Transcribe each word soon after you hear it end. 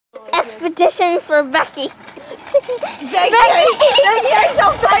Expedition for Becky. Becky, I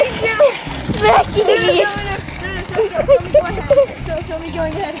don't find you. Becky. No, show me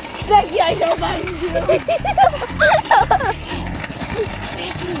going ahead. Becky, I don't find you.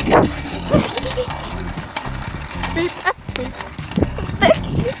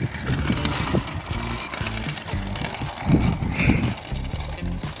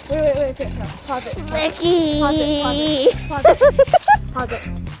 Wait, no, pause it. Becky. Pause it.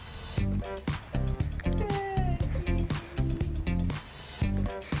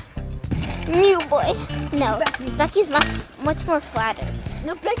 New boy. No, Becky's much more flattered.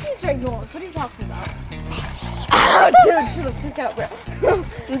 No, Becky's ginormous. What are you talking about? Oh, dude, she looks freak out, bro.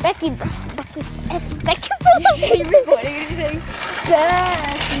 Becky, bro. Becky. You're recording anything?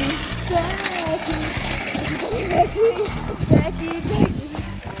 Becky.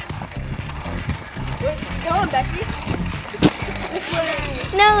 Go on, Becky. This way.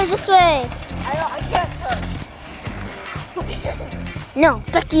 No, this way. I can't turn. No,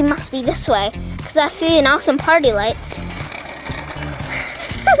 Becky must be this way, because I see an awesome party lights.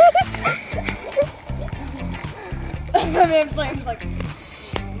 The man flames like.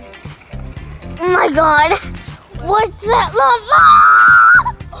 Oh my god. What's that lava?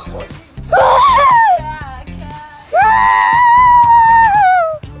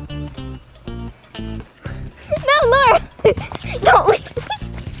 No, Laura. Don't leave.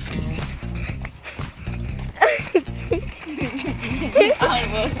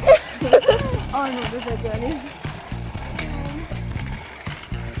 I know this is Johnny.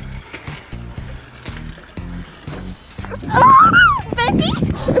 Becky?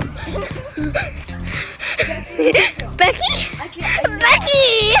 Becky? Becky!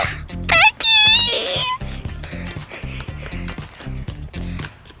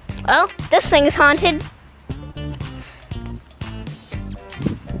 Well, this thing is haunted.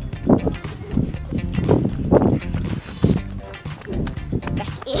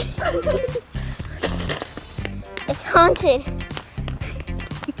 Becky. It's haunted.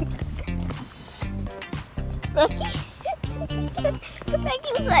 Becky?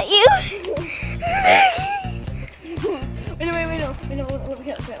 Becky, was that you? Wait, no.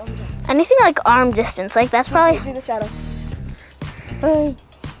 Anything like arm distance, like that's probably Do the shadow.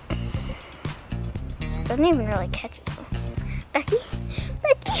 doesn't even really catch it though. Becky?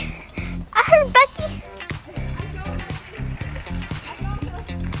 I heard Becky.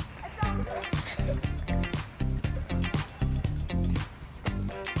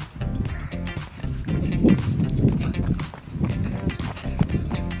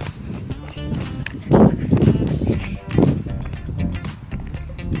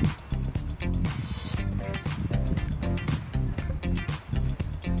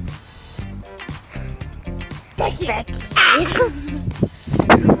 Becky.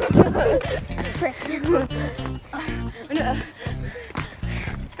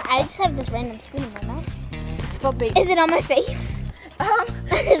 I just have this random spoon in my mouth. It's for baby. Is it on my face? I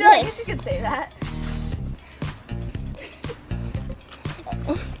guess you could say that.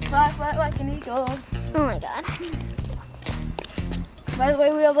 Fly like an eagle. Oh my god. By the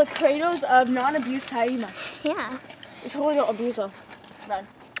way, we have the cradles of non-abuse hyena. Yeah. We totally don't abuse them. Run.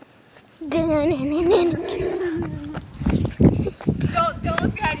 Don't Don't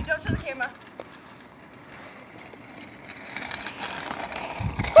look behind you. Don't show the camera.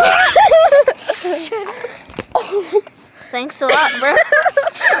 Thanks a lot, bro.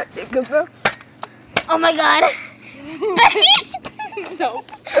 Good, bro. Oh my god. No.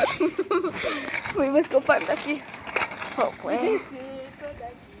 We must go find Becky. Hopefully.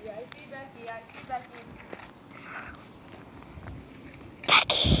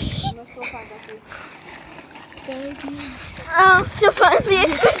 Let's go find Becky. Oh, to find the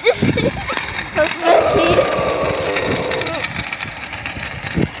expedition of Becky.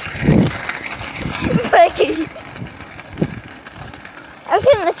 Becky. I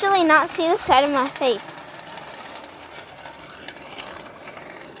can literally not see the side of my face.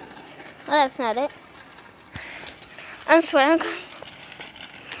 Well, that's not it. I'm swearing.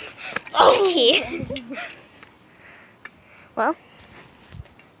 Becky. Well,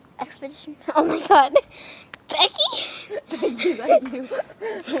 expedition. Oh my god. Becky? Becky, like you.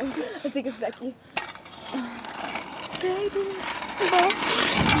 I think it's Becky.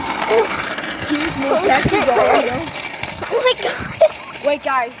 Here's more Becky. Oh my god. Wait,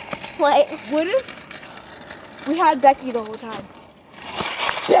 guys. What? What if we had Becky the whole time?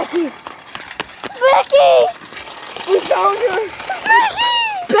 Becky! Becky! We found her!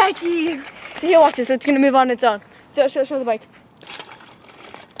 Becky! So here, watch this. It's gonna move on its own. Show the bike.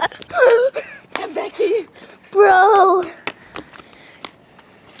 Becky! Bro!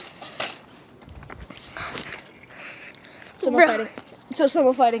 sumo fighting. So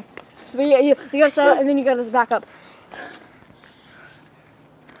sumo fighting. So yeah, you gotta start out and then you gotta back up.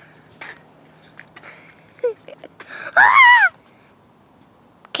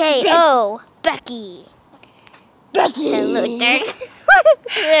 K.O. Becky. Becky! Hello, dark.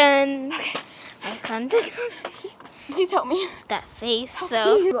 And I can't. Please help me. That face,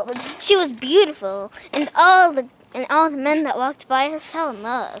 though. She was beautiful, and all the men that walked by her fell in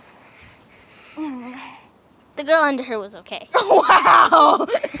love. The girl under her was okay. Wow!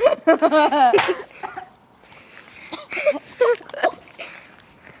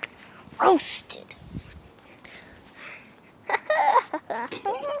 Roasted.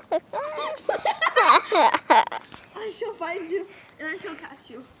 I shall find you and I shall catch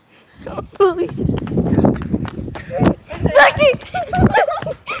you. Becky!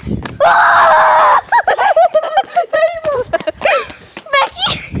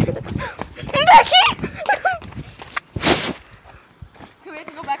 Becky! We have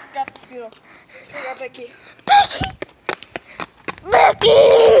to go back and grab the scooter. Let's go grab Becky. Becky!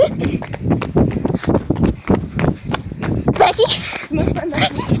 Becky! We must find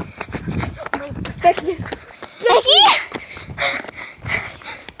Becky. Becky! Becky!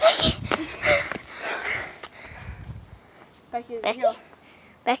 Becky, Becky? here.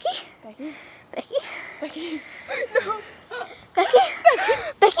 Becky? Becky? Becky? Becky? No! Becky?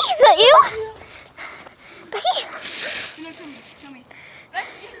 Becky, is that you? Becky? No, show me. Show me.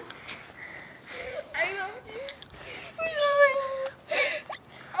 Becky! I love you. I love you.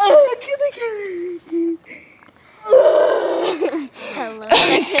 Oh, look at the camera.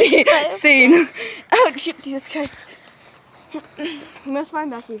 Hello. Scene. Oh, shit, Jesus Christ. We must find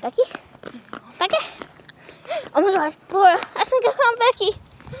Becky. Becky? Becky? Oh my God, Laura, I think I found Becky.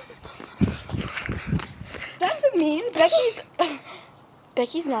 That's mean.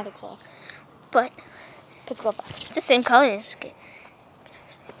 Becky's not a glove. But Put the glove back. it's the same color as it.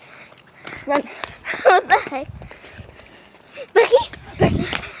 Run. What the heck? Becky? Becky.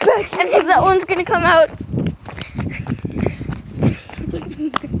 I think that one's gonna come out.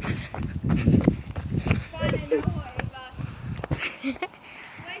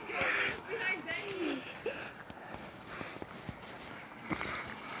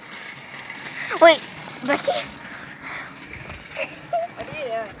 Wait, Becky?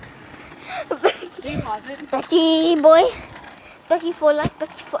 Becky boy. Becky for life,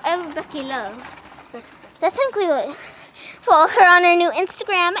 Becky forever, Becky love. That's technically what. Follow her on her new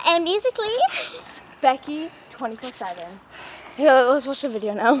Instagram and Musically. Becky 24/7. Yeah, let's watch the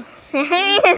video now.